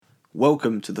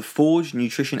Welcome to the Forge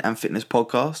Nutrition and Fitness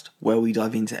Podcast, where we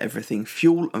dive into everything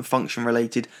fuel and function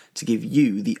related to give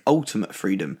you the ultimate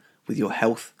freedom with your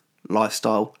health,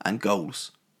 lifestyle, and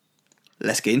goals.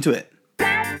 Let's get into it.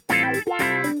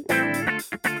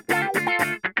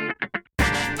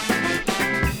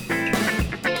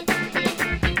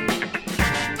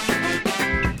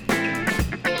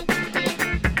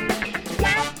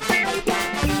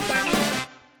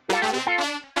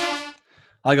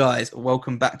 Hi guys,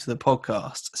 welcome back to the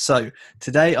podcast. So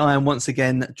today I am once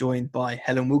again joined by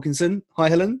Helen Wilkinson. Hi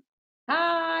Helen.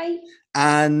 Hi.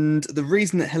 And the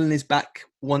reason that Helen is back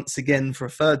once again for a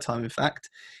third time, in fact,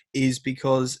 is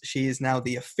because she is now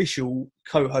the official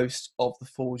co-host of the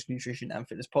Forge Nutrition and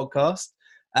Fitness Podcast.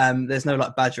 There's no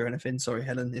like badge or anything. Sorry,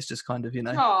 Helen. It's just kind of,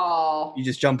 Aww. You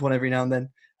just jump on every now and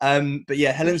then. But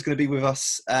yeah, Helen's going to be with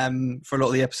us for a lot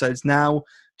of the episodes now,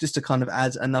 just to kind of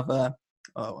add another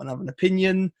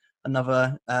opinion,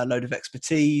 another load of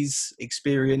expertise,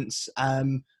 experience,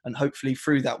 and hopefully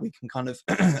through that we can kind of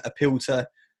appeal to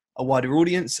a wider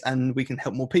audience and we can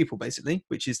help more people, basically,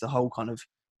 which is the whole kind of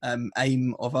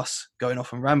aim of us going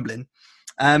off and rambling.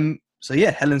 So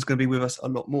yeah, Helen's going to be with us a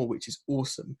lot more, which is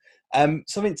awesome.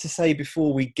 Something to say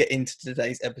before we get into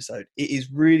today's episode. It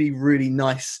is really, really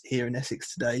nice here in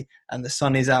Essex today and the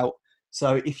sun is out.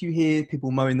 So if you hear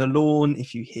people mowing the lawn,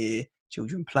 if you hear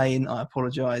children playing, I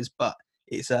apologise, but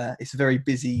it's a very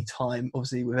busy time.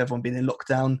 Obviously, with everyone being in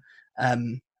lockdown,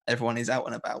 everyone is out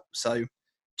and about. So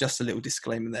just a little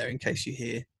disclaimer there in case you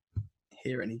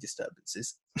hear any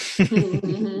disturbances.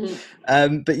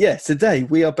 But yeah, today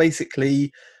we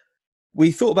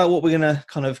thought about what we're going to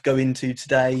kind of go into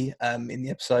today in the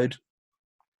episode,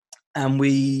 and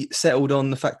we settled on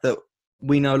the fact that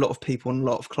we know a lot of people and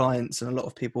a lot of clients and a lot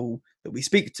of people that we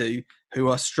speak to who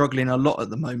are struggling a lot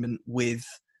at the moment with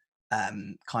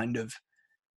kind of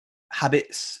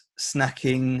habits,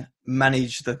 snacking,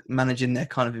 managing their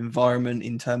kind of environment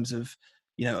in terms of,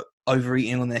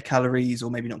 overeating on their calories or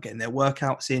maybe not getting their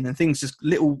workouts in and things, just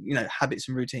little, habits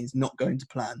and routines not going to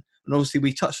plan. And obviously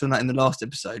we touched on that in the last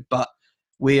episode, but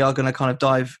we are going to kind of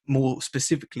dive more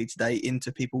specifically today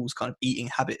into people's kind of eating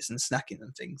habits and snacking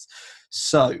and things.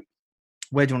 So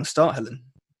where do you want to start, Helen?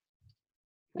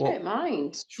 I don't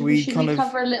mind. Should we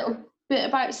cover a little bit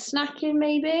about snacking,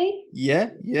 maybe?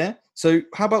 Yeah. So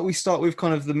how about we start with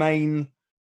kind of the main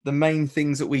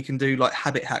things that we can do, like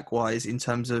habit hack wise, in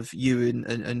terms of you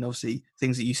and obviously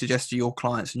things that you suggest to your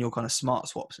clients and your kind of smart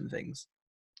swaps and things.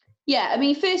 Yeah, I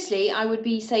mean, firstly, I would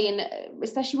be saying,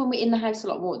 especially when we're in the house a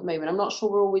lot more at the moment, I'm not sure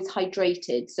we're always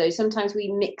hydrated. So sometimes we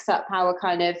mix up our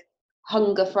kind of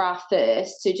hunger for our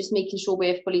thirst. So just making sure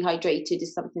we're fully hydrated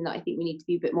is something that I think we need to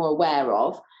be a bit more aware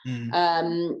of.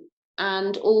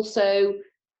 And also,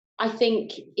 I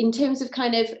think in terms of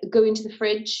kind of going to the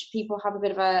fridge, people have a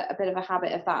bit of a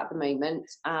habit of that at the moment.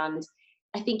 And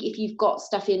I think if you've got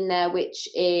stuff in there which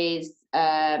is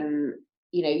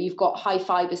you've got high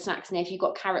fiber snacks in there, if you've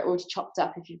got carrot already chopped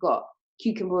up, if you've got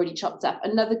cucumber already chopped up,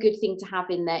 another good thing to have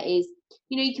in there is,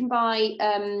 you can buy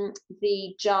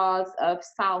the jars of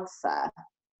salsa,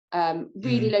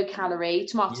 really low calorie,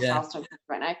 tomato salsa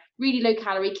right now, really low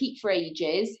calorie, keep for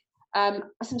ages.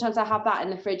 Sometimes I have that in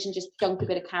the fridge and just dunk a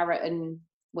bit of carrot and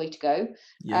way to go.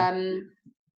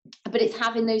 But it's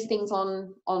having those things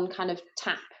on kind of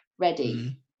tap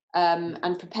ready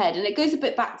and prepared. And it goes a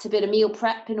bit back to a bit of meal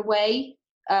prep in a way,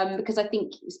 because I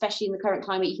think, especially in the current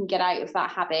climate, you can get out of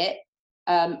that habit.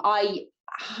 I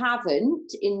haven't,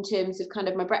 in terms of kind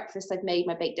of my breakfast. I've made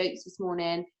my baked oats this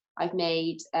morning. I've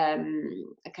made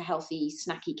like a healthy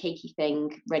snacky cakey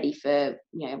thing ready for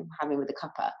having with a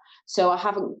cuppa. So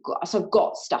I've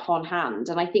got stuff on hand,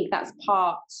 and I think that's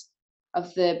part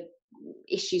of the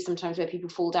issue sometimes where people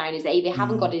fall down is they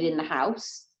haven't got it in the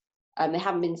house. They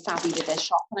haven't been savvy with their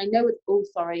shop, and I know it. Oh,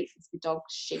 sorry, it's the dog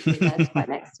shaking his head right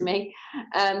next to me.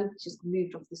 Just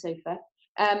moved off the sofa.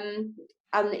 And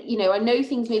I know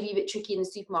things may be a bit tricky in the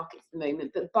supermarkets at the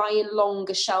moment, but buying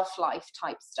longer shelf life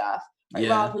type stuff,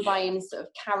 rather than buying sort of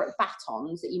carrot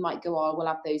batons that you might go, oh, we'll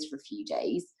have those for a few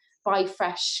days. Buy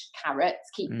fresh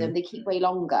carrots, keep them, they keep way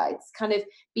longer. It's kind of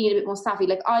being a bit more savvy.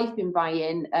 Like I've been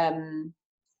buying,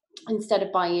 instead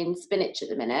of buying spinach at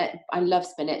the minute, I love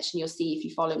spinach, and you'll see if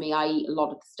you follow me, I eat a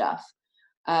lot of the stuff.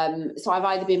 So I've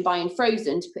either been buying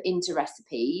frozen to put into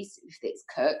recipes if it's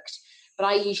cooked, but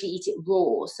I usually eat it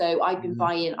raw. So I've been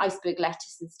buying iceberg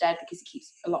lettuce instead because it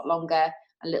keeps a lot longer,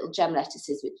 and little gem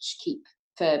lettuces which keep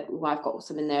I've got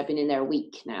some in there. I've been in there a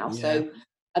week now. So,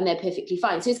 and they're perfectly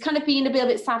fine. So it's kind of being a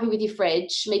bit savvy with your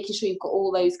fridge, making sure you've got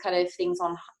all those kind of things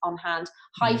on hand.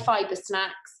 High fiber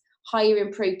snacks, higher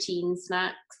in protein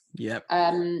snacks.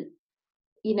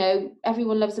 you know,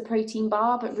 everyone loves a protein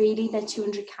bar, but really they're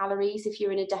 200 calories if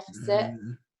you're in a deficit.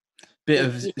 Bit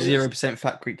of You know, 0%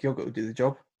 fat Greek yogurt will do the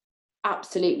job.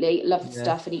 absolutely love the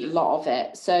stuff and eat a lot of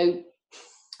it. So,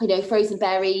 you know, frozen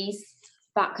berries,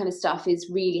 that kind of stuff is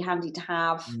really handy to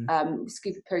have.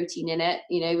 Scoop of protein in it,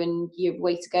 you know, and you're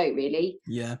way to go, really.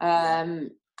 Yeah.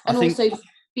 And I think, also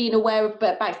being aware of,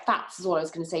 but about fats is what I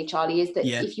was going to say, Charlie, is that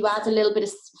if you add a little bit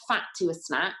of fat to a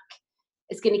snack,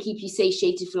 it's going to keep you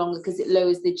satiated for longer because it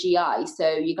lowers the GI.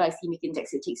 So your glycemic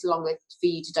index, it takes longer for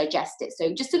you to digest it.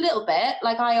 So just a little bit,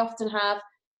 like I often have,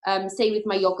 say with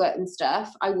my yogurt and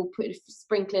stuff, I will put a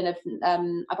sprinkling of,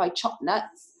 I buy chopped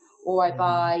nuts, or I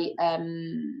buy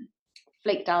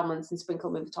flaked almonds and sprinkle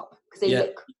them over the top, because they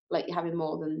look like you're having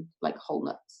more than like whole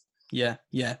nuts. Yeah,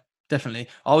 definitely.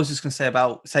 I was just going to say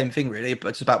about same thing really, but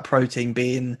it's about protein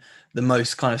being the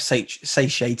most kind of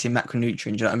satiating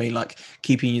macronutrient. You know what I mean? Like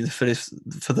keeping you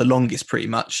for the longest, pretty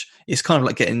much. It's kind of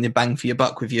like getting the bang for your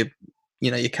buck with your, you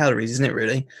know, your calories, isn't it?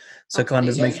 Really. So Absolutely. kind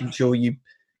of making sure you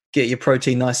get your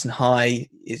protein nice and high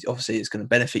is obviously it's going to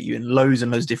benefit you in loads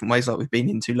and loads of different ways, like we've been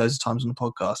into loads of times on the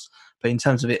podcast. But in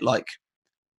terms of it, like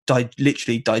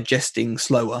literally digesting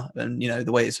slower, and you know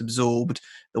the way it's absorbed,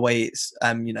 the way it's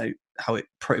you know how it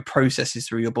processes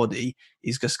through your body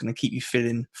is just going to keep you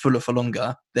feeling fuller for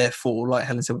longer. Therefore, like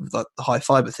Helen said, with like the high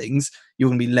fiber things, you're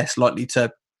going to be less likely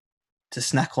to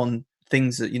snack on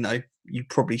things that you know you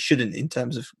probably shouldn't, in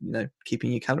terms of, you know,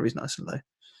 keeping your calories nice and low.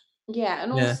 Yeah,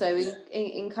 and also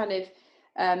in kind of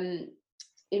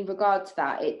in regard to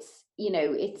that, it's, you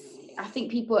know, it's, I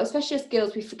think people, especially as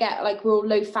girls, we forget, like we're all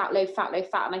low fat,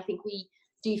 and I think we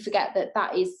do forget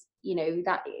that is, you know,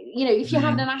 that, you know, if you're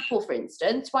having an apple, for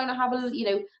instance, why not have a, you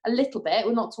know, a little bit,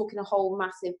 we're not talking a whole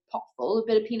massive pot full, a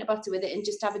bit of peanut butter with it, and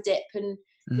just have a dip, and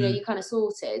you know, you're kind of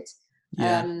sorted.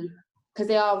 Because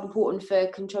they are important for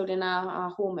controlling our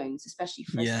hormones, especially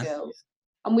for us girls.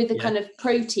 And with the kind of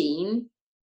protein,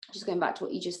 just going back to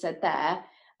what you just said there,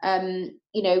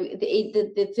 you know,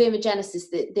 the thermogenesis,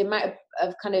 the amount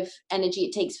of kind of energy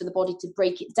it takes for the body to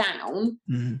break it down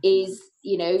is,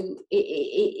 you know,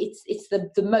 it's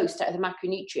the most out of the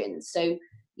macronutrients. So,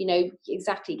 you know,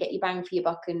 exactly, get your bang for your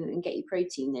buck and get your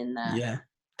protein in there. Yeah,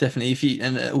 definitely. If you,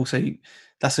 and also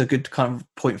that's a good kind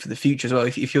of point for the future as well.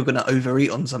 If you're going to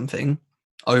overeat on something,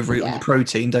 overeat on your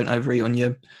protein, don't overeat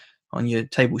on your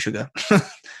table sugar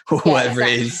or whatever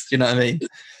it is. Do you know what I mean?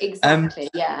 Exactly.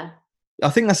 I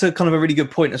think that's a kind of a really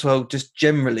good point as well. Just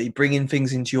generally bringing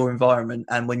things into your environment,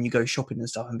 and when you go shopping and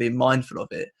stuff, and being mindful of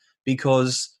it,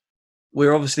 because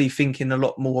we're obviously thinking a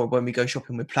lot more when we go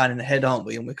shopping. We're planning ahead, aren't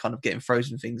we? And we're kind of getting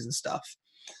frozen things and stuff.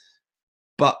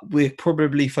 But we're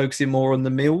probably focusing more on the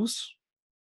meals.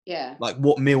 Yeah. Like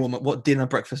what meal, what dinner,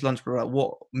 breakfast, lunch, like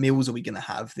what meals are we going to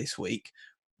have this week?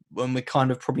 When we're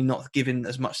kind of probably not giving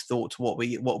as much thought to what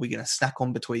we're going to snack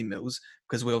on between meals,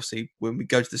 because we obviously, when we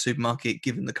go to the supermarket,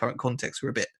 given the current context, we're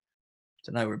a bit,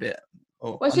 we're a bit.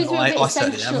 Well, I suppose we're a bit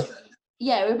essential.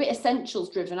 Yeah, we're a bit essentials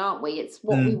driven, aren't we? It's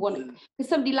what we want. Because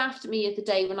somebody laughed at me the other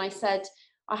day when I said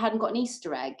I hadn't got an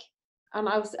Easter egg, and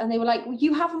they were like, well,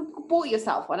 "You haven't bought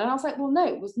yourself one," and I was like, "Well, no,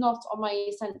 it was not on my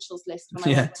essentials list when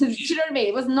I went to." Do you know what I mean?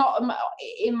 It was not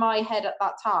in my head at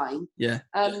that time. Yeah.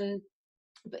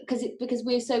 Because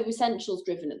we're so essentials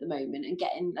driven at the moment, and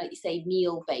getting, like you say,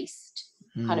 meal based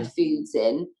kind of foods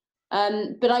in.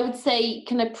 But I would say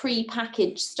kind of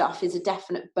pre-packaged stuff is a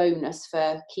definite bonus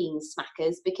for keen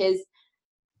snackers, because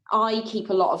I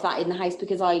keep a lot of that in the house,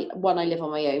 because I live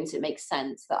on my own, so it makes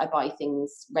sense that I buy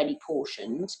things ready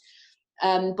portioned.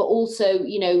 But also,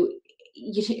 you know,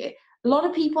 a lot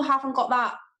of people haven't got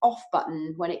that off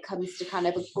button when it comes to kind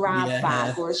of a grab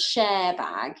bag or a share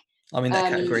bag. I'm in that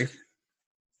category.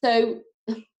 So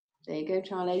there you go,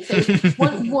 Charlie. So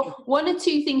one or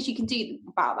two things you can do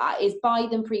about that is buy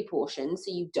them pre-portioned,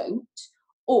 so you don't.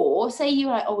 Or say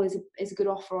you're like, oh, there's a good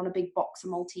offer on a big box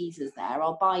of Maltesers there,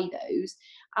 I'll buy those.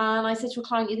 And I said to a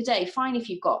client the other day, fine if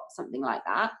you've got something like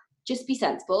that, just be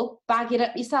sensible, bag it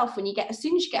up yourself as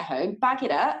soon as you get home, bag it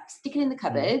up, stick it in the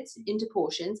cupboard into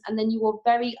portions, and then you are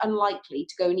very unlikely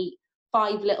to go and eat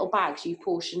 5 little bags you've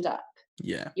portioned up.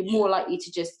 Yeah. You're more likely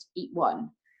to just eat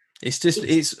one.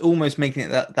 It's almost making it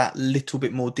that little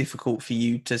bit more difficult for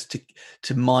you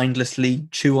to mindlessly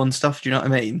chew on stuff. Do you know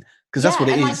what I mean? Because that's what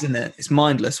it is, isn't it? It's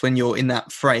mindless when you're in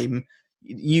that frame.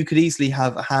 You could easily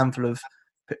have a handful of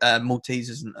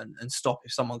Maltesers and stop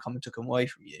if someone come and took them away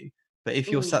from you. But if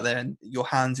you're sat there and your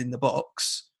hand's in the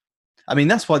box, I mean,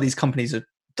 that's why these companies are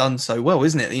done so well,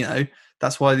 isn't it? You know,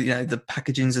 that's why, you know, the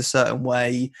packaging's a certain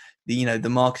way, the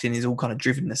marketing is all kind of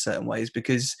driven in a certain ways,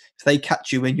 because if they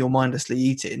catch you when you're mindlessly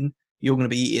eating, you're going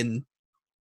to be eating,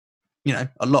 you know,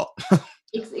 a lot.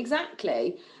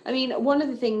 Exactly. I mean, one of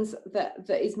the things that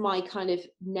is my kind of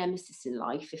nemesis in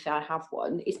life, if I have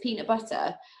one, is peanut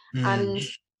butter. Mm. And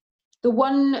the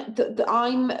one that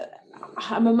I'm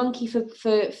a monkey for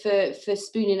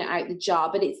spooning it out the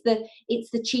jar, but it's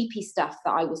the cheapy stuff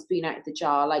that I will spoon out the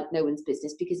jar like no one's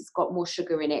business, because it's got more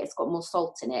sugar in it, it's got more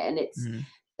salt in it, and it's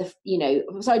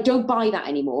so I don't buy that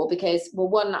anymore, because, well,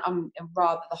 one, I'm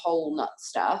rather the whole nut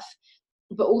stuff,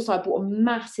 but also I bought a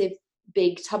massive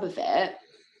big tub of it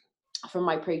from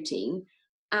my protein,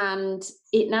 and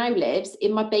it now lives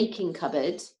in my baking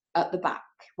cupboard at the back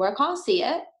where I can't see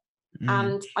it.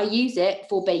 And I use it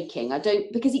for baking. I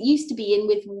don't, because it used to be in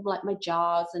with like my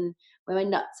jars and where my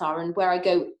nuts are and where I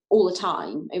go all the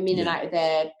time. I'm in and out of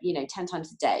there, 10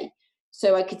 times a day.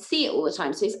 So I could see it all the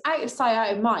time. So it's out of sight,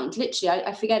 out of mind. Literally,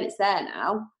 I forget it's there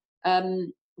now.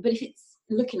 But if it's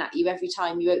looking at you every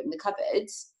time you open the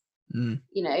cupboards,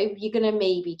 you're going to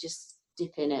maybe just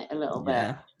dip in it a little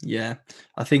bit. Yeah.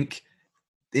 I think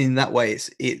in that way,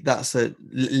 that's a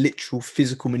literal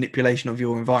physical manipulation of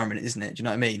your environment, isn't it? Do you know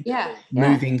what I mean? Yeah.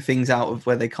 Moving things out of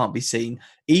where they can't be seen.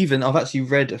 Even I've actually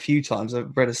read a few times,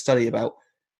 I've read a study about,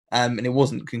 and it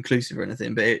wasn't conclusive or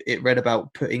anything, but it read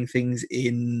about putting things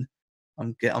in,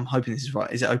 I'm hoping this is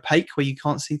right. Is it opaque where you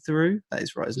can't see through? That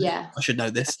is right, isn't it? I should know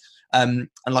this. And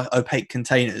like opaque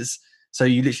containers. So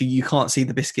you can't see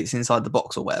the biscuits inside the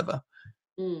box or whatever.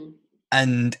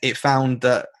 And it found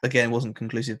that, again, it wasn't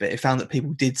conclusive, but it found that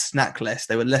people did snack less.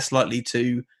 They were less likely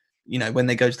to, when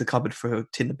they go to the cupboard for a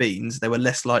tin of beans, they were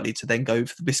less likely to then go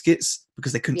for the biscuits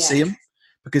because they couldn't see them.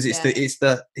 Because it's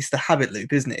the habit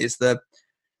loop, isn't it? It's the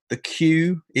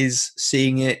cue is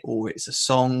seeing it, or it's a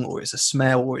song, or it's a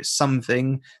smell, or it's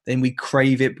something. Then we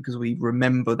crave it because we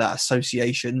remember that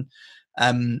association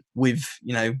with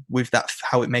that,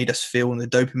 how it made us feel, and the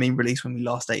dopamine release when we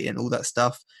last ate it and all that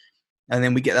stuff. And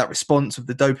then we get that response of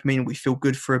the dopamine, and we feel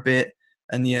good for a bit,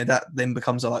 and that then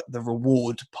becomes like the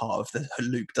reward part of the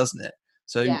loop, doesn't it?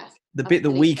 So the bit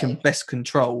that we can best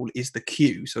control is the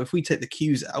cue. So if we take the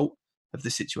cues out of the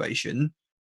situation,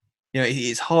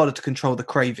 it's harder to control the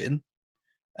craving,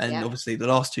 and obviously the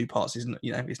last two parts isn't,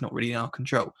 it's not really in our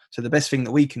control. So the best thing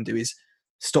that we can do is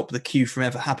stop the cue from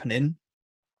ever happening,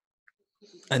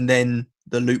 and then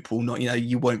the loop will not,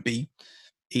 you won't be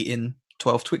eating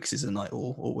 12 Twixes a night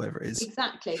or whatever it is.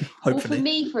 Exactly. Hopefully. Well, for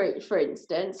me, for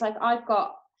instance, like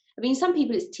some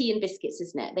people, it's tea and biscuits,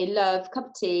 isn't it? They love a cup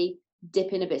of tea,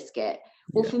 dip in a biscuit.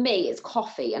 Well, for me, it's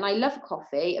coffee, and I love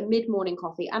coffee, a mid-morning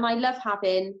coffee, and I love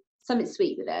having something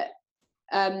sweet with it.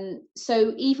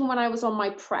 So even when I was on my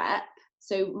prep,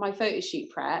 so my photo shoot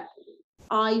prep,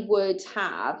 I would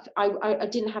have, I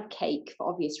didn't have cake for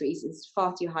obvious reasons,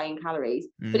 far too high in calories,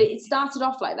 but it started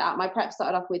off like that. My prep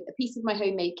started off with a piece of my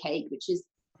homemade cake, which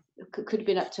could have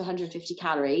been up to 150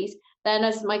 calories. Then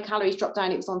as my calories dropped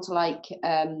down, it was onto like,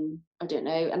 I don't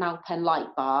know, an Alpen Light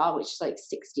bar, which is like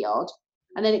 60 odd.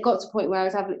 And then it got to a point where I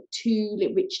was having two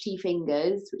rich tea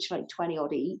fingers, which are like 20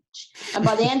 odd each. And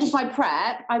by the end of my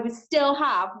prep, I would still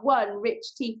have one rich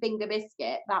tea finger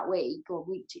biscuit that week, or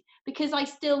week two, because I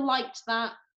still liked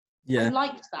that. I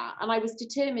liked that. And I was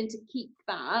determined to keep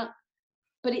that.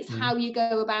 But it's how you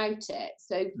go about it.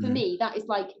 So for me, that is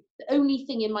like the only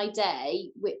thing in my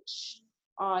day which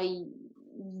I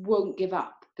won't give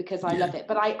up, because I love it.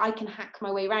 But I can hack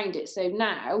my way around it. So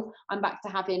now I'm back to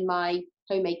having my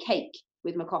homemade cake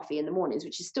with my coffee in the mornings,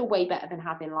 which is still way better than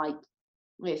having like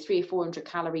 300 or 400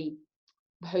 calorie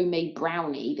homemade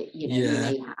brownie that you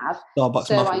may have. Starbucks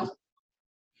muffin.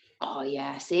 Oh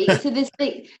yeah, see, so there's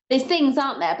things,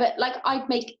 aren't there? But like I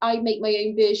make my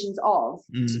own versions of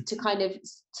to kind of,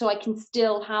 so I can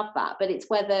still have that. But it's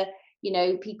whether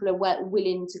people are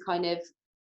willing to kind of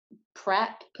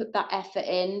prep, put that effort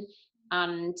in,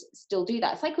 and still do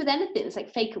that. It's like with anything. It's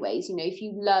like fakeaways. If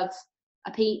you love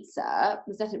a pizza,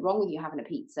 there's nothing wrong with you having a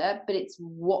pizza, but it's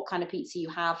what kind of pizza you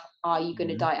have. Are you going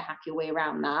to diet hack your way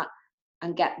around that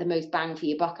and get the most bang for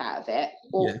your buck out of it,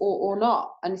 or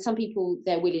not? And some people,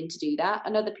 they're willing to do that,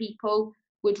 and other people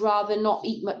would rather not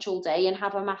eat much all day and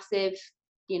have a massive,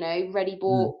 ready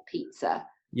bought pizza.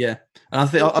 And I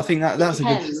think that's a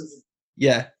good.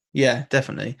 Yeah,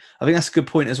 definitely. I think that's a good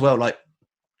point as well. Like,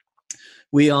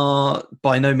 we are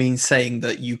by no means saying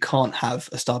that you can't have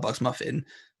a Starbucks muffin,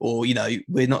 or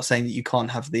we're not saying that you can't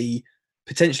have the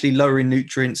potentially lower in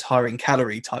nutrients, higher in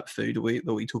calorie type food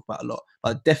that we talk about a lot.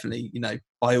 But definitely,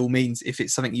 by all means, if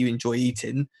it's something you enjoy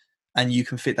eating and you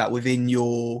can fit that within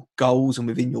your goals and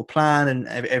within your plan and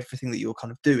everything that you're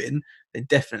kind of doing, then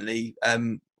definitely,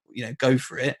 go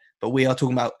for it. But we are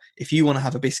talking about, if you want to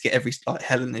have a biscuit like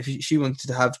Helen, if she wanted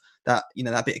to have that,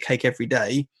 that bit of cake every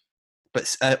day,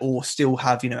 but or still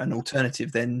have, an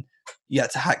alternative, then you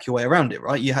had to hack your way around it,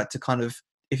 right? You had to kind of,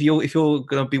 if you're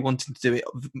going to be wanting to do it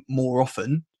more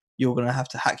often, you're going to have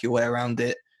to hack your way around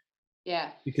it. Yeah.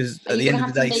 Because And at the end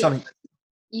of the day,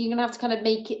 you're gonna have to kind of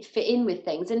make it fit in with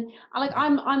things. And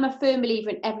I'm a firm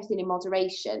believer in everything in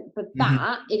moderation, but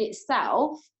that in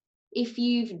itself, if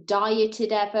you've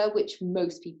dieted ever, which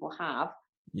most people have,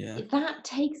 that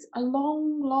takes a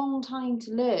long time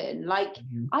to learn. Like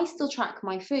I still track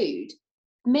my food,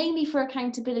 mainly for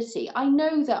accountability. I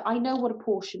know what a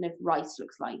portion of rice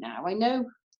looks like now. I know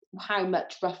how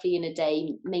much roughly in a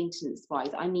day, maintenance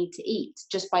wise, I need to eat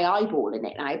just by eyeballing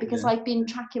it now, because I've been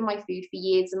tracking my food for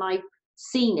years and I've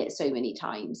seen it so many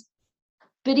times.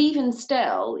 But even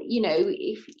still,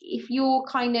 if you're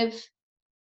kind of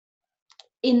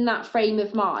in that frame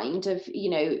of mind of,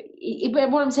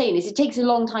 what I'm saying is it takes a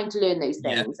long time to learn those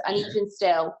things. And even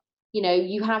still,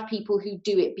 you have people who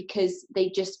do it because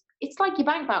it's like your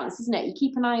bank balance, isn't it? You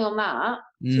keep an eye on that.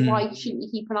 So why shouldn't you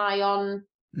keep an eye on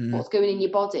what's going in your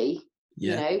body,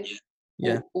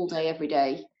 all day, every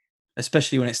day?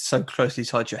 Especially when it's so closely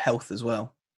tied to your health as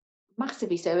well.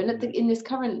 Massively so. And in this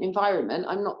current environment,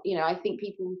 I'm not, I think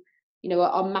people,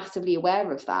 are massively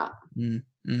aware of that. And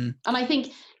I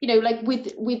think, like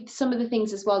with some of the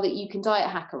things as well that you can diet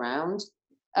hack around,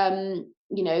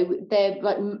 they're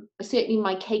like, certainly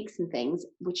my cakes and things,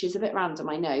 which is a bit random,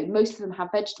 I know, most of them have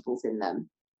vegetables in them.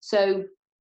 So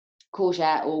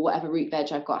courgette or whatever root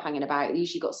veg I've got hanging about,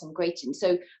 usually got some gratin.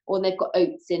 So, or they've got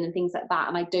oats in and things like that.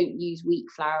 And I don't use wheat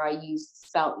flour, I use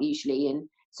spelt usually. And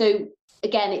so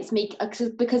again, it's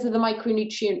because of the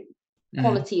micronutrient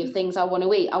quality of things I want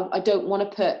to eat. I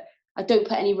don't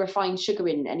put any refined sugar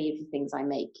in any of the things I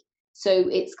make. So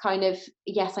it's kind of,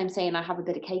 yes, I'm saying I have a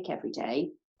bit of cake every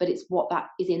day, but it's what that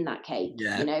is in that cake.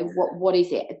 What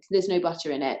is it? There's no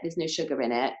butter in it, there's no sugar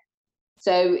in it.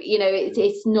 So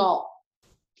it's not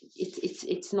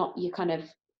your kind of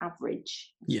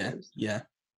average.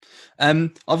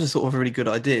 I've just thought of a really good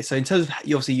idea. So in terms of,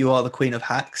 obviously you are the queen of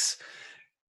hacks,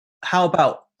 how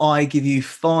about I give you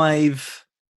 5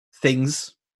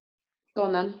 things? Go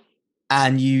on then.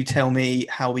 And you tell me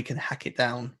how we can hack it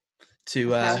down to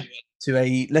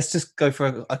let's just go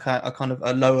for a kind of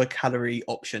a lower calorie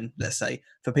option, let's say,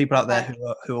 for people out there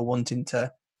who are wanting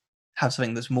to have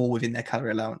something that's more within their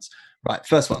calorie allowance. Right,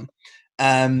 first one.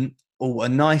 A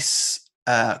nice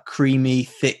creamy,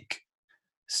 thick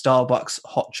Starbucks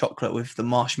hot chocolate with the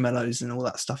marshmallows and all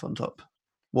that stuff on top.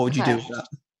 What would you do with that?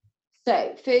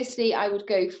 So firstly, I would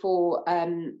go for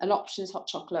an options hot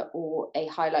chocolate or a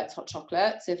highlights hot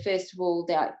chocolate. So first of all,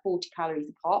 they're like 40 calories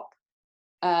a pop.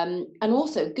 And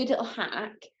also, good little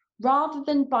hack, rather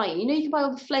than buying, you can buy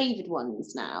all the flavoured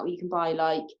ones now. You can buy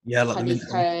like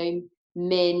honeycomb,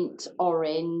 mint,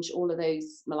 orange, all of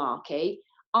those malarkey.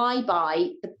 I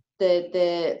buy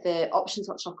the options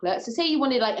hot chocolate. So say you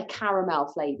wanted like a caramel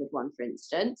flavoured one, for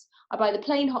instance. I buy the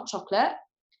plain hot chocolate.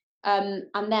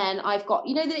 And then I've got,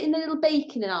 in the little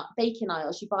bacon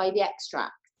aisles, you buy the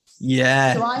extract. So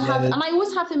I have, and I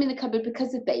always have them in the cupboard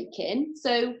because of bacon.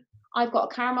 So I've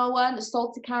got a caramel one, a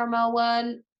salted caramel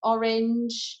one,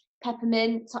 orange,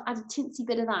 peppermint. So I add a tinsy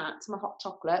bit of that to my hot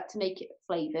chocolate to make it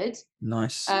flavoured.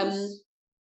 Nice.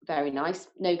 Very nice.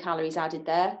 No calories added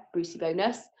there. Brucey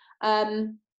bonus.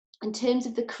 In terms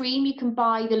of the cream, you can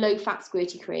buy the low-fat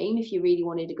squirty cream if you really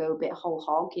wanted to go a bit whole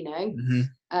hog,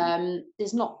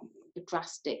 There's not a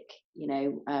drastic,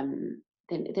 they're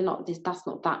not, that's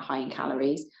not that high in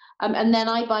calories. And then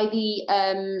I buy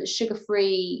the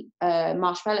sugar-free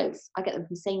marshmallows. I get them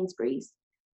from Sainsbury's.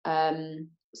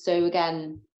 So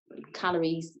again,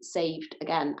 calories saved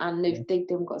again, and they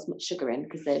haven't got as much sugar in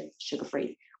because they're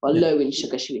sugar-free, or low in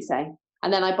sugar, should we say.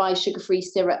 And then I buy sugar-free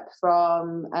syrup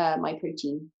from My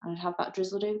Protein, and I'd have that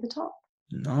drizzled over the top.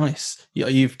 Nice.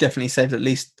 You've definitely saved at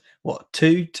least,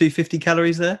 250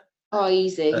 calories there? Oh,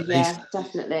 easy. Least.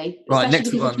 Definitely. Right,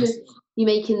 especially because if you're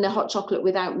making the hot chocolate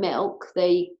without milk,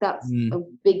 that's a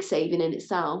big saving in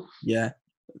itself. Yeah,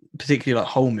 particularly like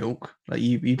whole milk. Like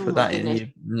you put that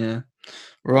in.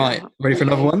 Right, ready for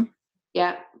another one?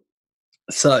 Yeah.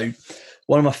 So,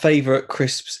 one of my favourite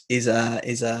crisps is a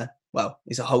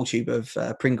whole tube of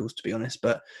Pringles, to be honest.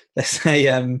 But let's say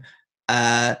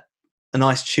a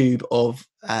nice tube of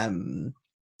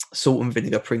salt and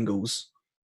vinegar Pringles.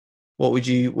 What would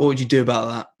you do about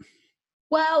that?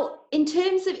 Well, in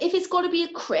terms of if it's got to be a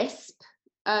crisp,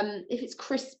 if it's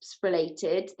crisps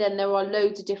related, then there are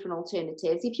loads of different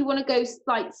alternatives. If you want to go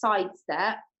like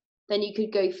sidestep, then you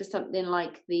could go for something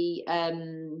like the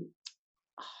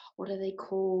what are they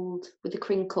called with the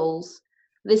crinkles?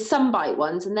 There's some bite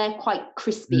ones, and they're quite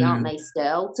crispy, aren't they?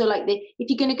 Still, so like if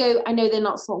you're going to go, I know they're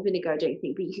not salt and vinegar, I don't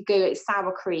think, but you could go like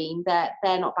sour cream. They're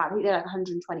not bad. I think they're like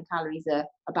 120 calories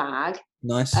a bag.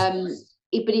 Nice.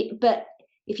 But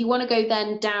if you want to go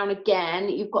then down again,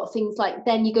 you've got things like,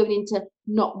 then you're going into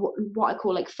not what I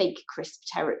call like fake crisp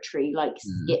territory, like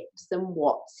Skips and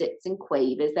Watsits and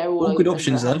Quavers. They're all good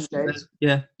options though.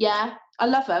 Yeah, I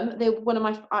love them. They're one of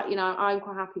my, I'm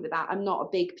quite happy with that. I'm not a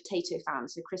big potato fan,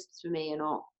 so crisps for me are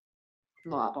not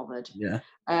that bothered. Yeah.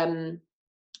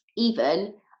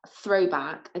 Even a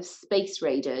throwback of Space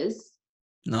Raiders.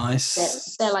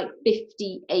 Nice. They're like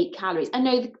 58 calories. I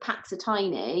know the packs are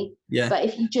tiny, but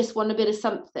if you just want a bit of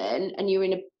something and you're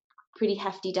in a pretty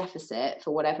hefty deficit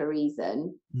for whatever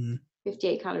reason,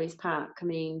 58 calories pack, I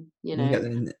mean,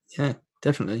 yeah,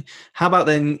 definitely. How about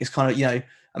then, it's kind of,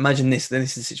 imagine this, then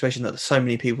this is a situation that so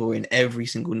many people are in every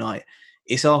single night.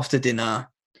 It's after dinner,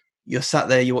 you're sat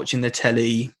there, you're watching the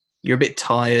telly, you're a bit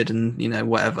tired and,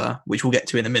 whatever, which we'll get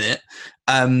to in a minute.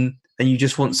 And you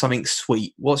just want something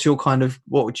sweet. What would you kind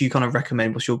of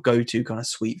recommend? What's your go-to kind of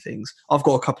sweet things? I've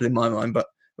got a couple in my mind, but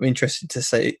I'm interested to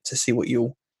see what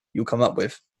you'll come up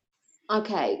with.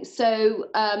 Okay, so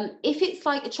if it's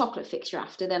like a chocolate fixture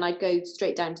after, then I'd go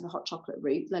straight down to the hot chocolate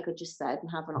route, like I just said,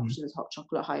 and have an option as hot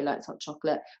chocolate, highlights, hot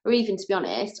chocolate, or even, to be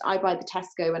honest, I buy the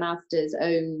Tesco and Asda's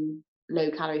own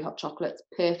low-calorie hot chocolates,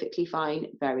 perfectly fine,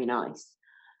 very nice.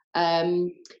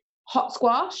 Hot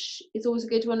squash is always a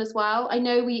good one as well. I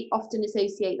know we often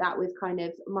associate that with kind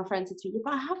of, my friends said to me,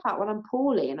 but I have that when I'm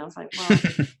poorly. And I was like, well,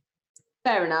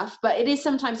 fair enough. But it is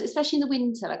sometimes, especially in the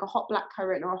winter, like a hot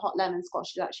blackcurrant or a hot lemon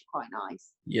squash is actually quite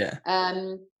nice. Yeah.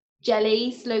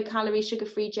 Jellies, low calorie,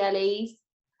 sugar-free jellies.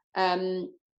 A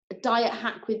diet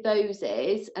hack with those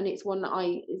is, and it's one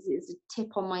that is a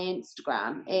tip on my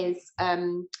Instagram, is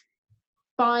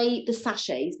buy the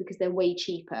sachets because they're way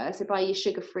cheaper. So buy your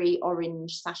sugar-free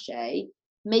orange sachet,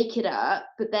 make it up,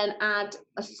 but then add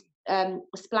a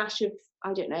splash of,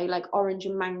 I don't know, like orange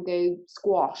and mango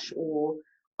squash or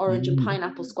orange and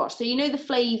pineapple squash. So the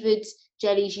flavored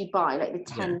jellies you buy, like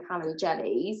the 10-calorie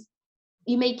jellies,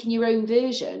 you're making your own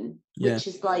version, which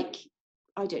is like,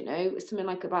 I don't know, something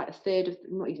like about a third of,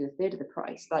 not even a third of the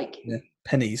price, like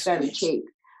pennies. Very cheap.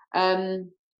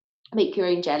 Make your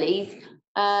own jellies.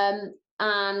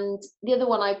 And the other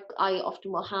one I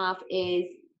often will have is,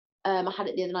 I had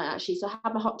it the other night actually. So I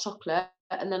had my hot chocolate,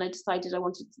 and then I decided I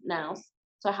wanted something else.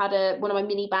 So I had one of my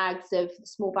mini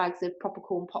small bags of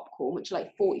popcorn, which are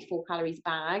like 44 calories a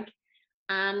bag.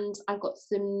 And I've got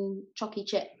some chocky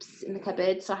chips in the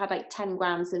cupboard. So I had like 10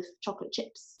 grams of chocolate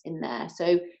chips in there.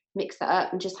 So mix that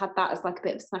up and just had that as like a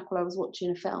bit of a snack while I was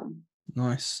watching a film.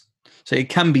 Nice. So it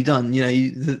can be done,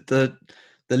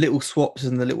 the little swaps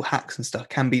and the little hacks and stuff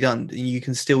can be done, and you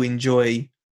can still enjoy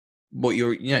what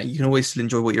you can always still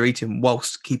enjoy what you're eating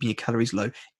whilst keeping your calories low,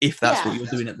 if that's what you're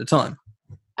doing at the time.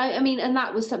 I mean, and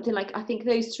that was something like, I think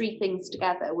those three things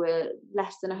together were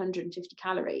less than 150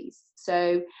 calories.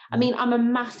 So, I mean, I'm a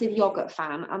massive yogurt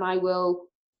fan, and I will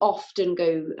often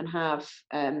go and have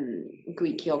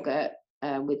Greek yogurt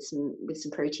with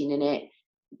some protein in it,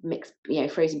 mixed,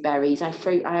 frozen berries.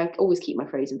 I always keep my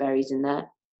frozen berries in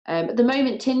there. At the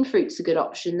moment, tin fruit's a good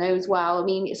option though as well. I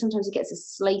mean, sometimes it gets a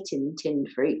slate in tinned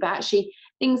fruit, but actually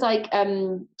things like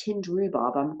tinned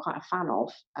rhubarb, I'm quite a fan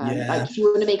of. Like if you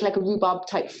want to make like a rhubarb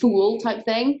type fool type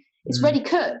thing, it's ready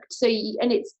cooked. So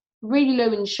and it's really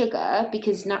low in sugar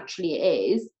because naturally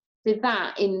it is. So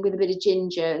that in with a bit of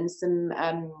ginger and some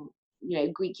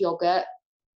Greek yogurt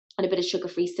and a bit of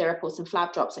sugar-free syrup or some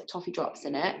flab drops, like toffee drops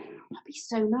in it, that'd be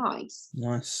so nice.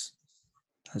 Nice.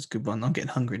 That's a good one. I'm getting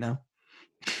hungry now.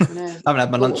 I know. I haven't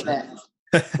had my lunch yet.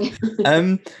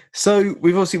 So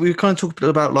we've kind of talked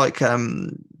about like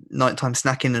nighttime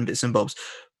snacking and bits and bobs,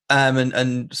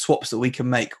 and swaps that we can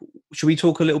make. Should we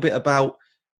talk a little bit about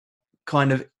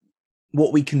kind of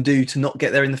what we can do to not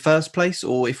get there in the first place,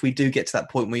 or if we do get to that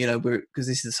point where because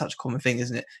this is such a common thing,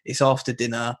 isn't it? It's after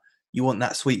dinner, you want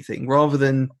that sweet thing rather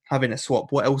than having a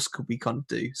swap. What else could we kind of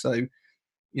do? So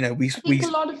I think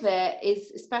a lot of it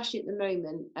is, especially at the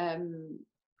moment,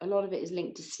 a lot of it is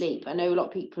linked to sleep. I know a lot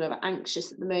of people are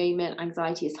anxious at the moment.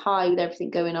 Anxiety is high with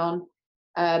everything going on.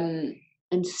 And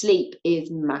sleep is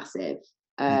massive.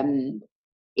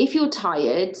 If you're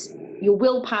tired, your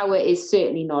willpower is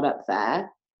certainly not up there.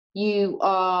 You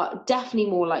are definitely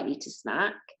more likely to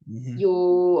snack.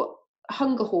 Your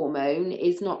hunger hormone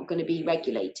is not going to be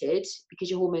regulated because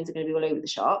your hormones are going to be all over the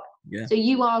shop. So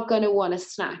you are going to want to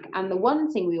snack. And the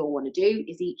one thing we all want to do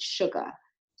is eat sugar.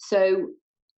 So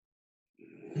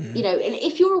and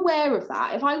if you're aware of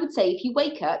that, if I would say, if you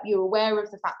wake up, you're aware of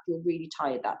the fact you're really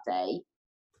tired that day,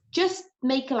 just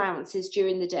make allowances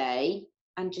during the day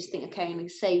and just think, okay, I'm going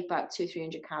to save about 200 or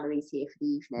 300 calories here for the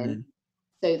evening,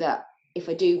 so that if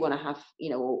I do want to have,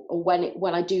 or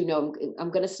when I do know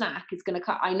I'm going to snack, it's going to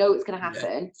cut. I know it's going to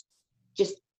happen.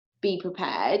 Just be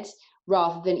prepared,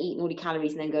 rather than eating all the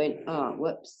calories and then going, oh,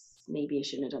 whoops, maybe I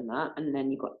shouldn't have done that, and then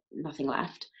you've got nothing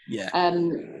left.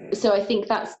 So I think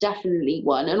that's definitely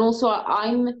one. And also,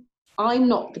 I'm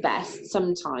not the best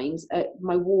sometimes at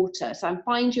my water, so I'm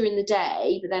fine during the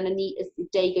day, but then as the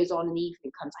day goes on and the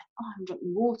evening comes, I haven't drunk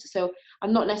any water, so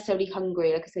I'm not necessarily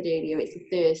hungry. Like I said earlier, it's a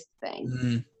thirst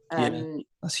thing.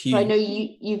 That's huge. But I know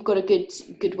you've got a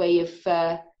good way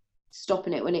of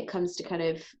stopping it when it comes to kind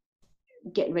of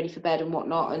getting ready for bed and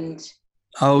whatnot. And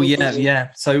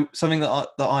so something that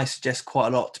I suggest quite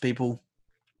a lot to people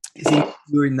is if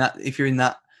you're in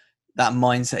that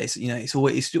mindset,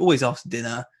 it's always after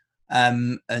dinner,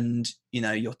 and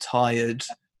you're tired,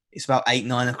 it's about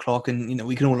 8-9 o'clock, and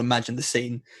we can all imagine the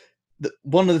scene.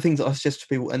 One of the things that I suggest to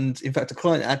people, and in fact a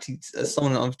client, actually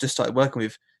someone that I've just started working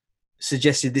with,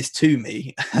 suggested this to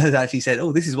me, has actually said,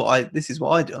 oh, this is what I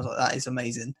do. I was like, that is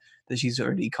amazing that she's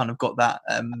already kind of got that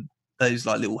those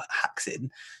like little hacks in.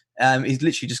 Is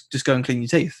literally just go and clean your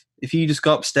teeth. If you just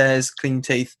go upstairs, clean your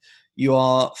teeth, you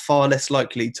are far less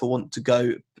likely to want to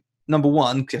go, number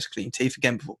one, just clean your teeth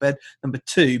again before bed. Number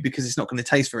two, because it's not going to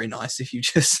taste very nice if you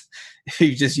just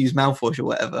use mouthwash or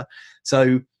whatever.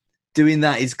 So doing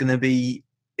that is going to be,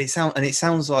 it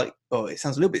sounds like, oh, it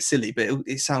sounds a little bit silly, but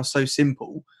it sounds so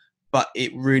simple, but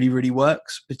it really, really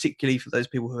works, particularly for those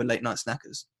people who are late night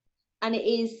snackers. And it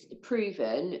is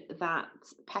proven that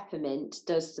peppermint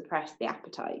does suppress the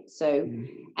appetite. So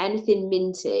anything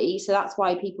minty, so that's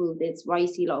why you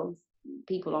see a lot of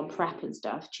people on prep and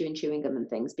stuff chewing gum and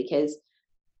things, because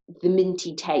the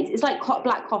minty taste, it's like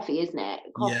black coffee, isn't it?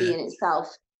 Coffee in itself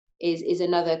is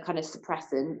another kind of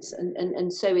suppressant,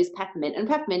 and so is peppermint. And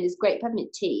peppermint is great.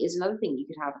 Peppermint tea is another thing you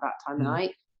could have at that time of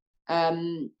night.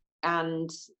 And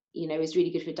is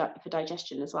really good for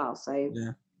digestion as well. So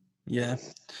yeah,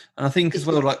 and I think as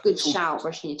well, like good shout,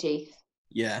 brushing your teeth.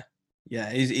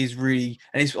 Is really,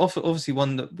 and it's obviously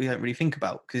one that we don't really think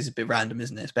about because it's a bit random,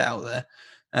 isn't it? It's a bit out there.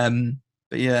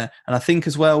 But yeah, and I think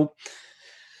as well,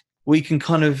 we can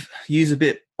kind of use a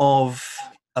bit of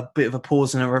a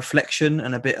pause and a reflection,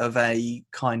 and a bit of a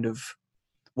kind of,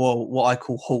 well, what I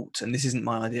call halt. And this isn't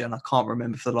my idea, and I can't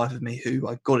remember for the life of me who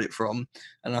I got it from.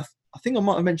 And I think I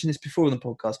might have mentioned this before in the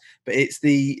podcast, but it's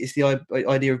the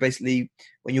idea of basically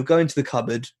when you're going to the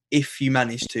cupboard, if you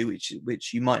manage to,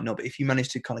 which you might not, but if you manage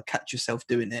to kind of catch yourself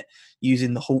doing it,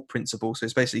 using the halt principle. So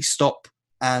it's basically stop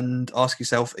and ask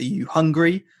yourself, are you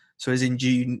hungry? So as in, do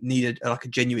you need a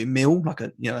genuine meal, like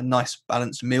a nice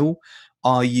balanced meal?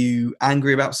 Are you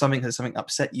angry about something? Has something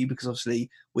upset you? Because obviously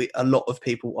a lot of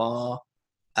people are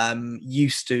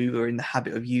used to, or in the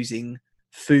habit of using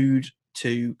food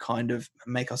to kind of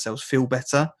make ourselves feel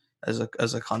better, as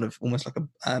a kind of almost like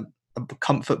a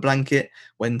comfort blanket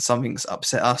when something's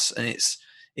upset us, and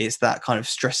it's that kind of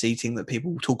stress eating that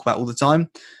people talk about all the time.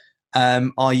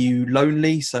 Are you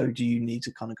lonely? So do you need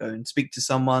to kind of go and speak to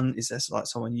someone? Is there like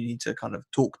someone you need to kind of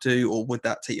talk to, or would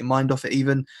that take your mind off it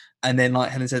even? And then,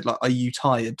 like Helen said, like, are you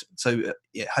tired? So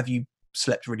have you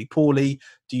slept really poorly?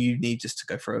 Do you need just to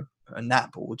go for a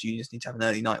nap, or do you just need to have an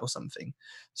early night or something?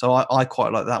 So I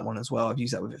quite like that one as well. I've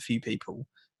used that with a few people.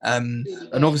 And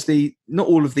obviously not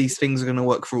all of these things are going to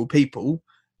work for all people.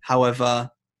 However,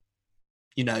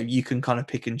 you can kind of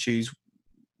pick and choose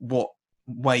what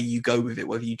way you go with it,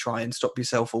 whether you try and stop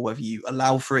yourself or whether you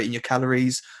allow for it in your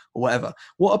calories or whatever.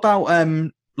 What about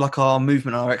like our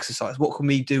movement, our exercise? What can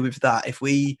we do with that if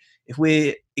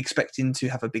we're expecting to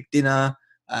have a big dinner?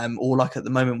 Or like at the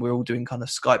moment, we're all doing kind of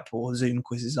Skype or Zoom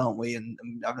quizzes, aren't we? And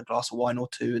having a glass of wine or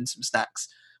two and some snacks.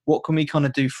 What can we kind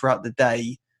of do throughout the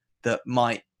day that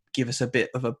might give us a bit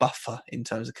of a buffer in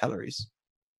terms of calories?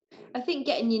 I think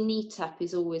getting your NEAT up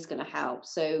is always going to help.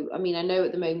 So, I mean, I know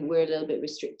at the moment we're a little bit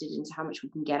restricted into how much we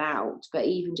can get out, but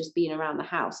even just being around the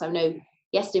house, I know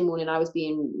yesterday morning I was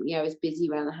busy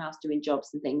around the house doing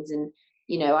jobs and things. And,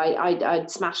 I'd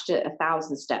smashed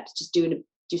 1,000 steps just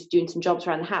doing some jobs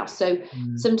around the house. So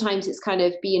sometimes it's kind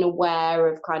of being aware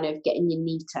of kind of getting your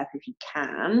NEAT up if you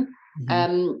can.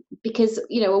 Because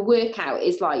a workout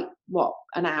is like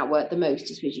an hour at the most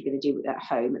is what you're going to do at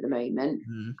home at the moment.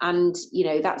 And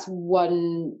that's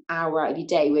 1 hour out of your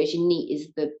day, whereas your NEAT is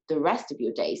the rest of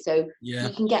your day. So you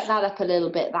can get that up a little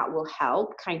bit. That will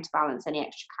help counterbalance any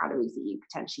extra calories that you're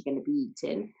potentially going to be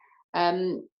eating.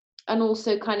 And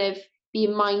also kind of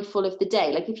being mindful of the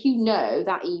day. Like if you know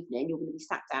that evening you're going to be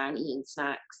sat down eating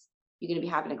snacks, you're going to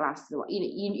be having a glass of wine,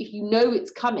 if you know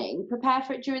it's coming, prepare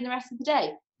for it during the rest of the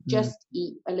day. just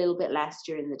eat a little bit less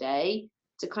during the day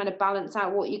to kind of balance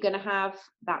out what you're going to have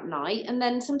that night. And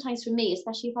then sometimes for me,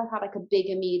 especially if I've had like a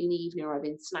bigger meal in the evening, or I've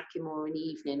been snacking more in the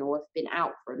evening, or I've been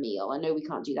out for a meal, I know we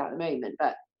can't do that at the moment,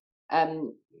 but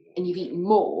and you've eaten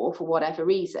more for whatever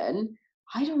reason,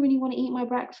 I don't really want to eat my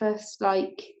breakfast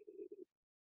like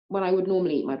when I would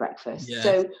normally eat my breakfast. Yeah.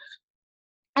 So,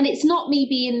 and it's not me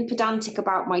being pedantic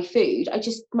about my food.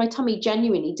 My tummy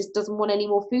genuinely just doesn't want any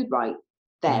more food right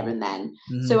there and then.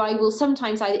 So I will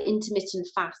sometimes either intermittent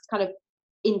fast kind of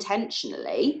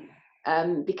intentionally,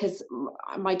 because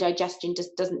my digestion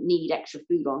just doesn't need extra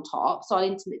food on top. So I'll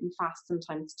intermittent fast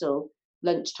sometimes till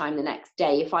lunchtime the next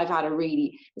day. If I've had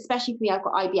especially for me, I've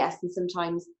got IBS, and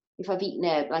sometimes if I've eaten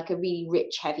a really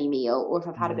rich, heavy meal, or if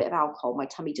I've had a bit of alcohol, my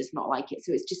tummy does not like it.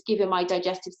 So it's just giving my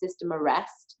digestive system a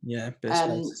rest. Yeah,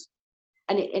 and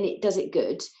it does it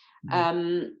good.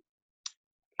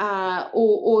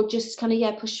 Or just kind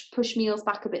of push meals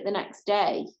back a bit the next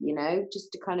day,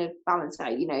 just to kind of balance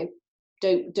out.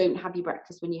 Don't have your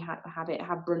breakfast when you have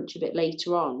brunch a bit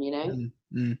later on.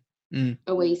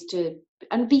 Are ways to,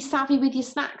 and be savvy with your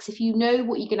snacks. If you know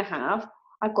what you're going to have,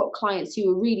 I've got clients who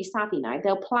are really savvy now.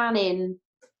 They'll plan in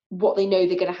what they know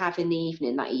they're going to have in the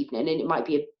evening that evening, and it might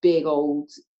be a big old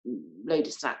load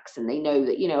of snacks, and they know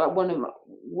that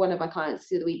one of my clients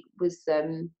the other week was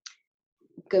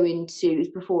going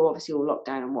to, before obviously all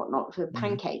lockdown and whatnot, for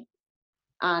pancake,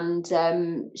 and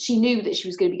she knew that she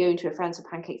was going to be going to her friends for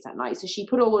pancakes that night, so she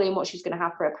put all in what she was going to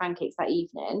have for her pancakes that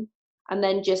evening, and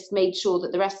then just made sure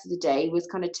that the rest of the day was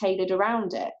kind of tailored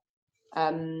around it.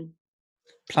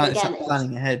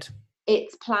 Planning ahead.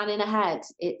 It's planning ahead.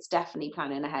 It's definitely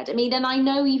planning ahead. I mean, and I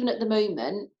know even at the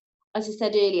moment, as I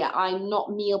said earlier, I'm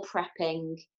not meal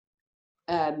prepping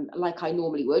like I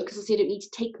normally would, because I don't need to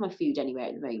take my food anywhere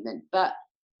at the moment. But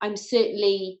I'm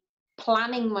certainly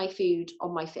planning my food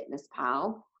on my Fitness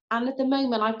Pal. And at the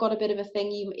moment, I've got a bit of a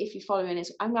thing. If you're following it,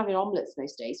 I'm having omelets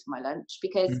most days for my lunch,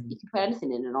 because you can put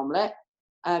anything in an omelet.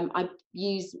 I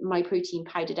use my protein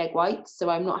powdered egg whites, so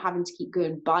I'm not having to keep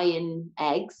going buying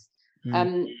eggs.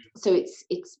 So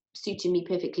it's suiting me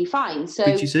perfectly fine. So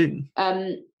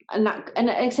and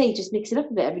I say, just mix it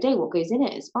up a bit every day. What goes in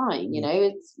it is fine.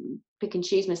 It's pick and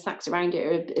choose. My snacks around it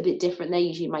are a bit different. They're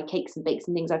usually my cakes and bakes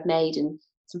and things I've made, and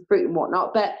some fruit and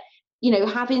whatnot. But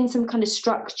having some kind of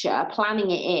structure, planning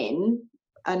it in,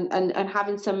 and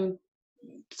having some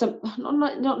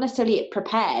not necessarily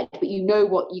prepared, but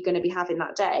what you're going to be having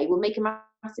that day will make a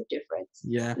massive difference.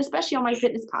 Yeah. And especially on my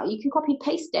Fitness Pal, you can copy and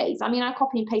paste days. I mean, I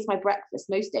copy and paste my breakfast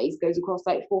most days, goes across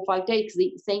like 4 or 5 days, because I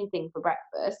eat the same thing for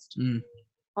breakfast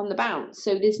on the bounce.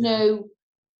 So there's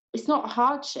it's not a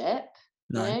hardship.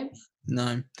 No.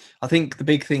 I think the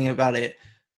big thing about it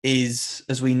is,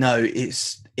 as we know,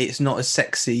 it's not as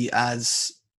sexy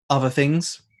as other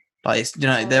things. Like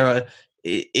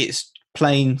it's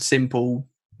plain, simple,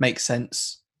 makes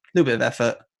sense, a little bit of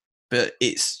effort, but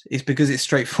it's because it's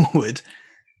straightforward.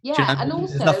 And also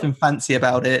there's nothing fancy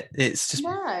about it. It's just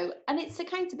and it's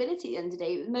accountability at the end of the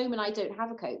day. At the moment, I don't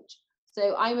have a coach,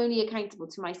 so I'm only accountable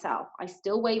to myself. I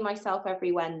still weigh myself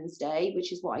every Wednesday,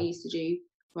 which is what I used to do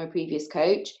for my previous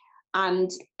coach, and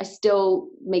I still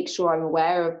make sure I'm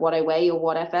aware of what I weigh or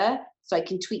whatever, so I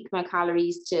can tweak my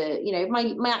calories to,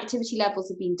 my activity levels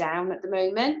have been down at the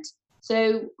moment.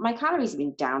 So my calories have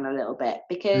been down a little bit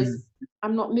because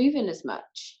I'm not moving as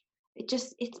much.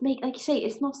 It's like you say,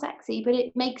 it's not sexy, but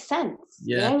it makes sense.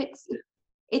 Yeah.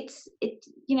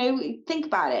 Think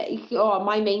about it.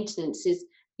 My maintenance is,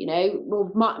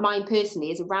 mine personally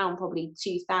is around probably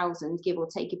 2,000, give or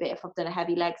take a bit. If I've done a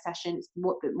heavy leg session, it's a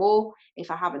bit more.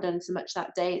 If I haven't done so much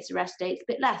that day, it's a rest day, it's a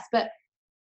bit less. But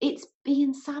it's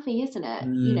being savvy, isn't it?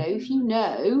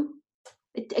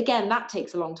 If again, that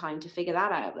takes a long time to figure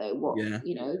that out, though.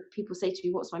 People say to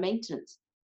me, what's my maintenance?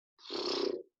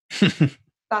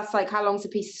 That's like, how long's a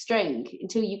piece of string?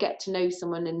 Until you get to know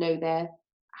someone and know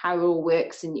how it all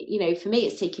works. And for me,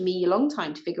 it's taken me a long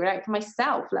time to figure it out for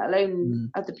myself, let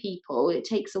alone other people. It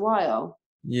takes a while.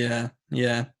 Yeah,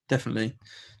 definitely.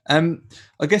 I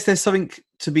guess there's something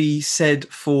to be said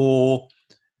for,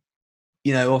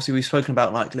 obviously we've spoken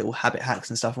about like little habit hacks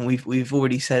and stuff, and we've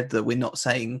already said that we're not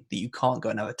saying that you can't go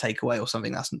and have a takeaway or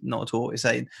something. That's not at all what we're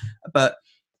saying. But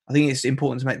I think it's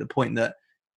important to make the point that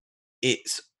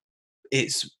it's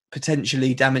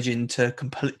potentially damaging to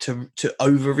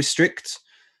over restrict.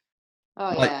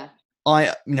 I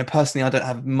personally, I don't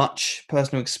have much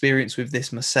personal experience with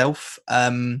this myself.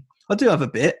 I do have a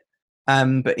bit,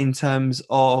 but in terms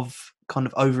of kind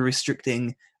of over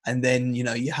restricting, and then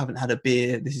you haven't had a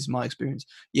beer. This is my experience.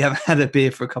 You haven't had a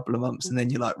beer for a couple of months, and then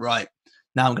you're like, right,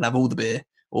 now I'm gonna have all the beer.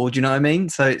 or do you know what I mean?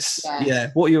 So it's, Yeah. yeah,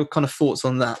 what are your kind of thoughts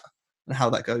on that and how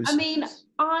that goes? I mean,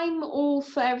 I'm all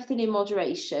for everything in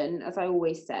moderation, as I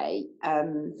always say.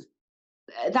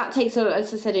 That takes,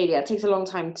 as I said earlier, it takes a long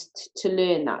time to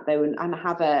learn that though, and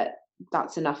have a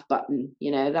that's enough button.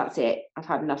 That's it. I've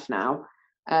had enough now.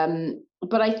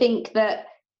 But I think that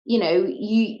you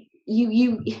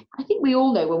I think we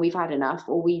all know when we've had enough,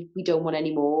 or we don't want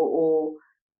any more, or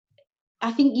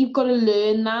I think you've got to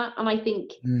learn that. And I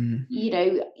think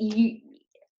you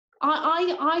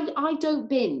I don't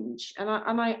binge, and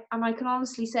I can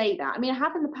honestly say that. I mean, I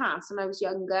have in the past when I was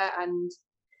younger, and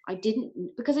I didn't,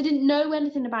 because I didn't know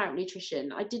anything about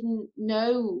nutrition. I didn't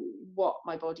know what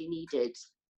my body needed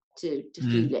to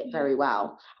fuel it very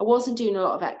well. I wasn't doing a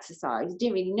lot of exercise. I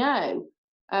didn't really know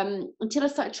until I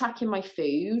started tracking my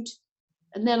food,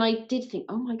 and then I did think,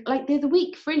 oh my, like the other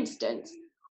week, for instance.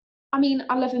 I mean,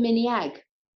 I love a mini egg.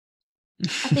 I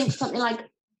think something like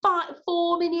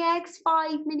 4 mini eggs,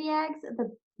 5 mini eggs at the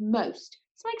most.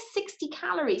 It's like 60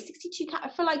 calories, 62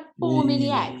 for like 4 mini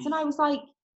eggs. And I was like,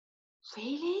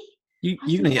 really? You're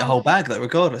going to eat a whole bag though,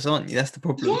 regardless, aren't you? That's the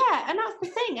problem. Yeah, and that's the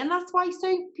thing. And that's why,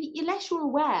 so unless you're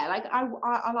aware, like I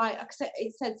like,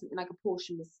 it said something like a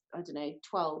portion was, I don't know,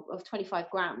 25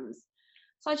 grams.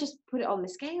 So I just put it on the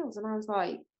scales, and I was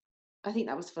like, I think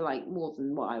that was for like more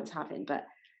than what I was having. But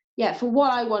yeah, for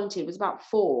what I wanted was about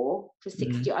 4 for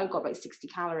 60. I got like 60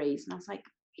 calories, and I was like,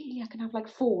 really, I can have like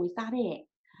 4? Is that it?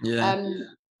 Yeah.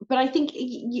 But I think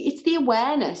it's the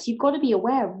awareness. You've got to be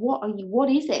aware of what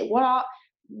is it?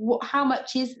 How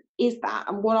much is that?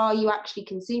 And what are you actually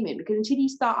consuming? Because until you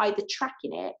start either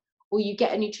tracking it, or you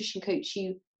get a nutrition coach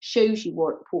who shows you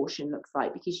what a portion looks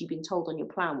like because you've been told on your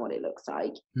plan what it looks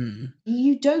like,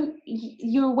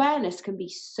 your awareness can be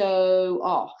so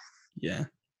off. Yeah.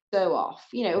 So off.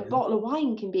 A bottle of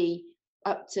wine can be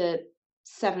up to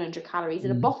 700 calories in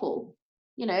a bottle.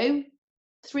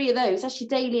 3 of those, that's your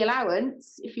daily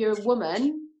allowance. If you're a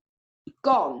woman,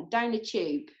 gone down the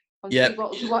tube on 3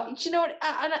 bottles of wine. Do you know what?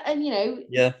 And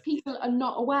people are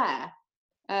not aware.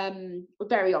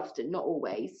 Very often, not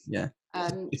always. Yeah.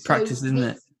 It's practice, isn't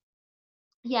it?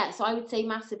 Yeah, so I would say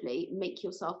massively make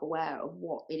yourself aware of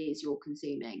what it is you're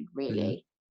consuming, really.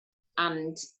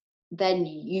 And then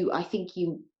I think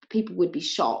people would be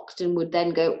shocked and would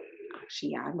then go,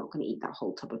 actually, yeah, I'm not going to eat that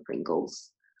whole tub of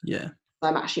Pringles. Yeah.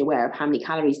 I'm actually aware of how many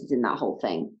calories is in that whole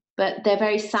thing. But they're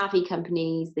very savvy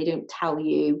companies. They don't tell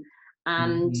you.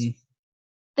 And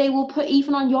they will put,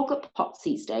 even on yogurt pots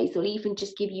these days, they'll even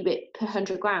just give you it per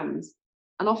 100 grams.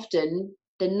 And often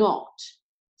they're not.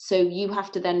 So you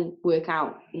have to then work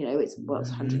out, it's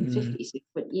 150.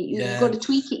 But you've got to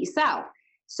tweak it yourself.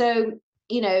 So,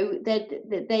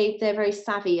 they're very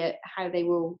savvy at how they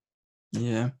will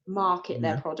market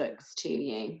their products to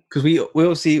you. Because we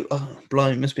all see,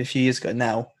 blind, it must be a few years ago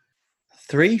now,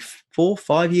 3, 4,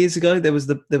 5 years ago, there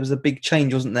was a big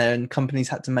change, wasn't there? And companies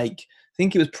had to make, I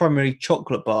think it was primarily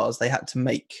chocolate bars. They had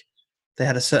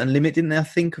a certain limit, didn't they? I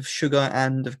think, of sugar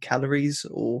and of calories,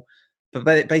 but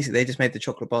basically they just made the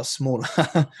chocolate bars smaller,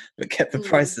 but kept the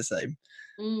price the same.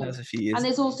 That was a few years. And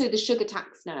there's also the sugar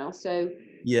tax now. So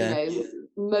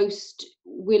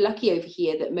we're lucky over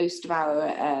here that most of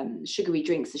our sugary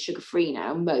drinks are sugar-free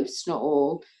now. Most, not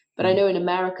all. But I know in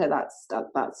America that's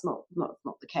not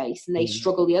the case, and they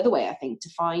struggle the other way, I think, to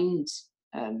find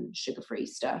sugar-free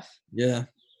stuff. Yeah.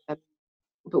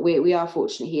 But we are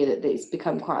fortunate here that it's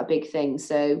become quite a big thing.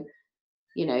 So,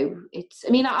 it's.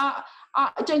 I mean, I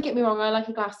don't get me wrong. I like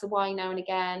a glass of wine now and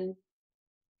again,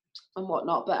 and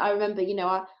whatnot. But I remember,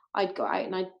 I'd go out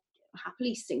and I'd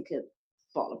happily sink a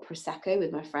bottle of prosecco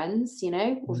with my friends,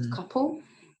 or a couple,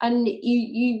 and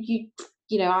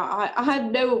I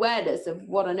had no awareness of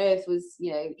what on earth was,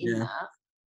 in that.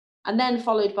 And then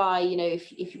followed by,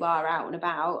 if you are out and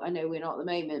about, I know we're not at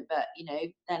the moment, but,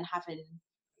 then having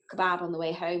kebab on the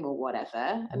way home or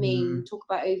whatever. I mean, talk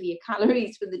about over your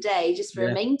calories for the day just for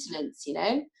a maintenance,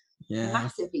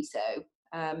 massively so.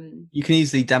 You can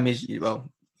easily damage, you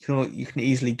can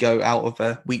easily go out of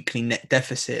a weekly net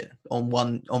deficit on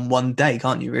one day,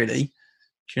 can't you, really? Do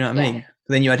you know what I mean?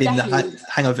 But then you add in the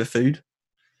hangover food.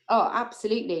 Oh,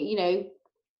 absolutely.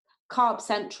 Carb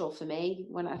central for me.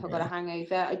 If I've got a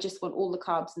hangover, I just want all the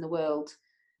carbs in the world.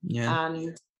 Yeah.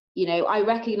 And, I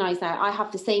recognize that I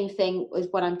have the same thing as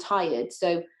when I'm tired.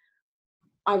 So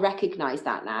I recognize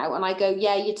that now. And I go,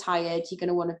 yeah, you're tired. You're going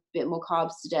to want a bit more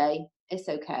carbs today. It's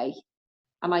okay.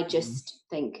 And I just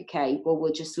think, okay, well,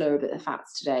 we'll just lower a bit of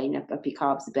fats today and up your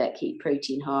carbs a bit, keep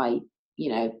protein high.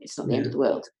 It's not the end of the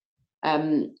world.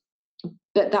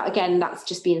 But that, again, that's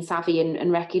just being savvy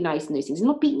and recognizing those things and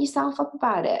not beating yourself up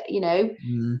about it, you know.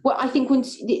 Well, I think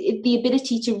once the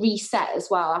ability to reset as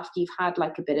well after you've had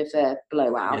like a bit of a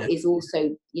blowout is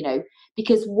also, you know,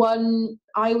 because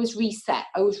I always reset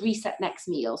next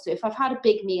meal. So if I've had a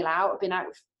big meal out, I've been out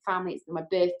with family, it's my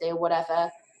birthday or whatever,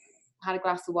 had a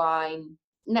glass of wine,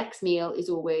 next meal is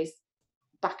always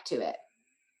back to it.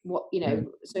 What, you know,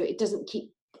 so it doesn't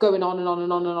keep going on and on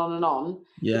and on and on and on,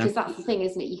 because that's the thing,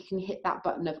 isn't it? You can hit that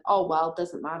button of, oh well,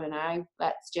 doesn't matter now,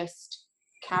 let's just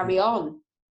carry on.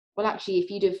 Well, actually,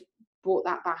 if you'd have brought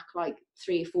that back like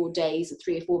 3 or 4 days or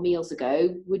 3 or 4 meals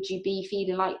ago, would you be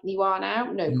feeling like you are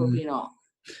now? No, probably not.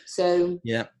 So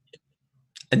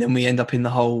and then we end up in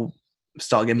the whole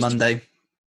start again Monday.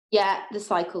 Yeah, the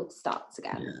cycle starts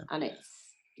again, and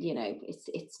it's, you know,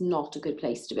 it's not a good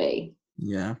place to be.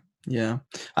 Yeah.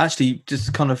 Actually,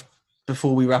 just kind of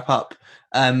before we wrap up,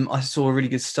 I saw a really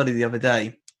good study the other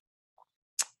day,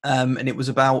 and it was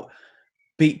about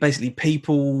basically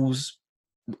people's,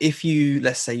 if you,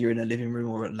 let's say you're in a living room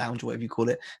or a lounge or whatever you call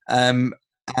it,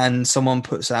 and someone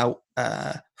puts out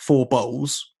 4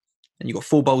 bowls, and you've got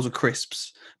 4 bowls of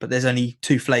crisps, but there's only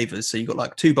 2 flavors, so you've got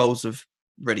like 2 bowls of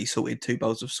ready salted, 2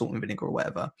 bowls of salt and vinegar or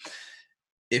whatever.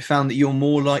 It found that you're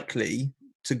more likely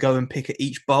to go and pick at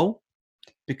each bowl,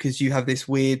 because you have this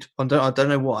weird, I don't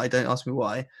know why, don't ask me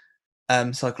why,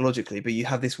 psychologically, but you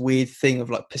have this weird thing of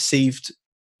like perceived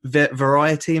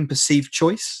variety and perceived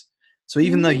choice. So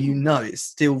even though you know it's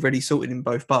still ready salted in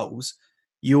both bowls,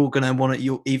 you're going to want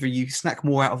it, either you snack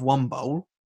more out of one bowl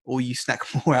or you snack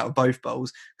more out of both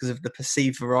bowls because of the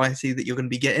perceived variety that you're going to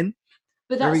be getting.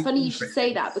 But that's funny you should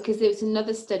say that, because there was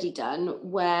another study done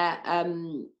where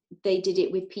they did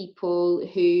it with people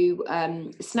who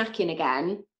snacking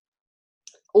again,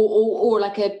 or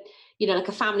like a, you know, like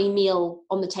a family meal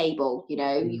on the table, you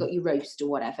know, you got your roast or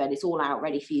whatever, and it's all out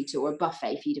ready for you to, or a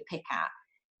buffet for you to pick at.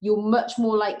 You're much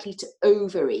more likely to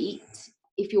overeat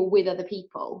if you're with other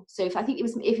people. So if it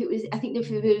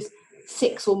was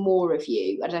 6 or more of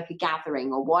you at like a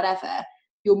gathering or whatever,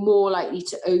 you're more likely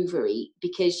to overeat,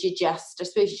 because I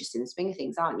suppose you're just in the swing of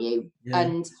things, aren't you?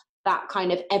 And that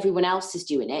kind of, everyone else is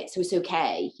doing it, so it's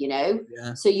okay, you know?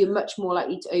 So you're much more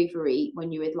likely to overeat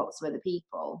when you're with lots of other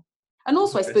people. And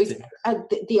also, I suppose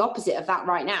the opposite of that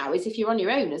right now is if you're on your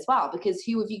own as well, because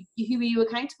who are you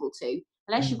accountable to?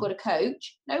 Unless you've got a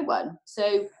coach, no one.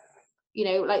 So, you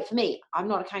know, like for me, I'm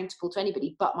not accountable to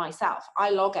anybody but myself.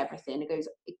 I log everything.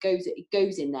 It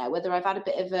goes in there, whether I've had a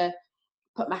bit of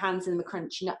put my hands in the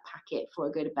crunchy nut packet before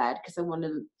I go to bed because I want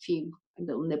a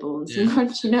little nibble on some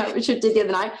crunchy nut, which I did the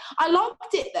other night. I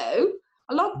logged it though.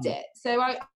 it. So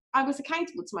I was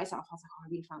accountable to myself. I was like, oh, I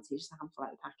really fancy just a handful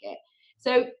out of the packet.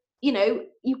 So, you know,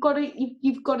 you've got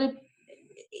to,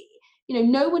 you know,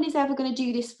 no one is ever going to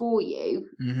do this for you,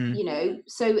 you know.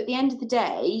 So at the end of the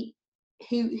day,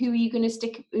 who are you going to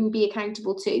stick and be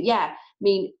accountable to? I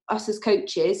mean, us as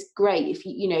coaches, great. If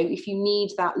you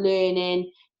need that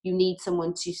learning, you need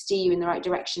someone to steer you in the right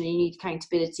direction, and you need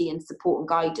accountability and support and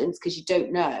guidance because you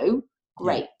don't know,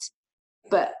 great.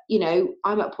 But, you know,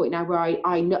 I'm at a point now where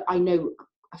I know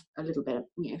a little bit,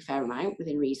 you know, fair amount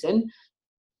within reason,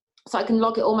 so I can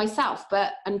log it all myself,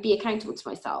 and be accountable to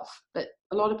myself. But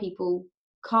a lot of people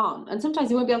can't, and sometimes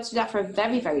they won't be able to do that for a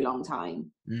very, very long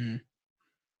time.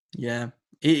 Yeah,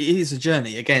 it is a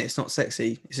journey. Again, it's not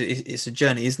sexy. It's a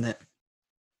journey, isn't it?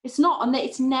 It's not, and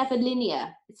it's never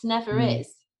linear. It never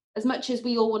is. As much as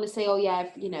we all want to say, oh yeah,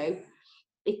 you know,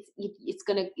 it's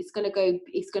gonna go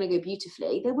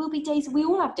beautifully. There will be days. We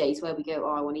all have days where we go,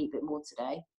 oh, I want to eat a bit more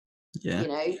today. You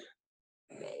know,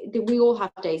 we all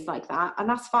have days like that, and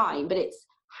that's fine. But it's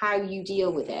how you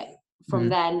deal with it from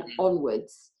then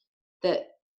onwards that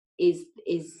is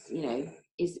you know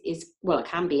well, it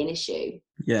can be an issue.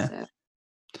 So.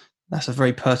 That's a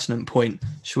very pertinent point.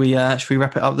 Should we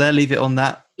wrap it up there? Leave it on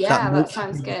that. That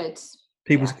sounds good.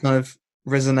 People to kind of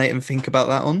resonate and think about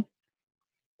that on.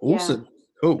 Awesome.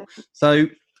 Cool. So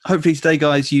hopefully today,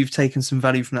 guys, you've taken some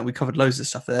value from that. We covered loads of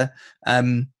stuff there.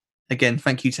 Again,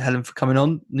 thank you to Helen for coming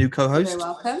on, new co-host. You're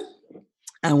welcome.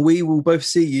 And we will both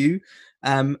see you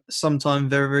sometime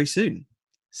very, very soon.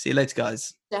 See you later,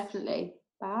 guys. Definitely.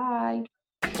 Bye.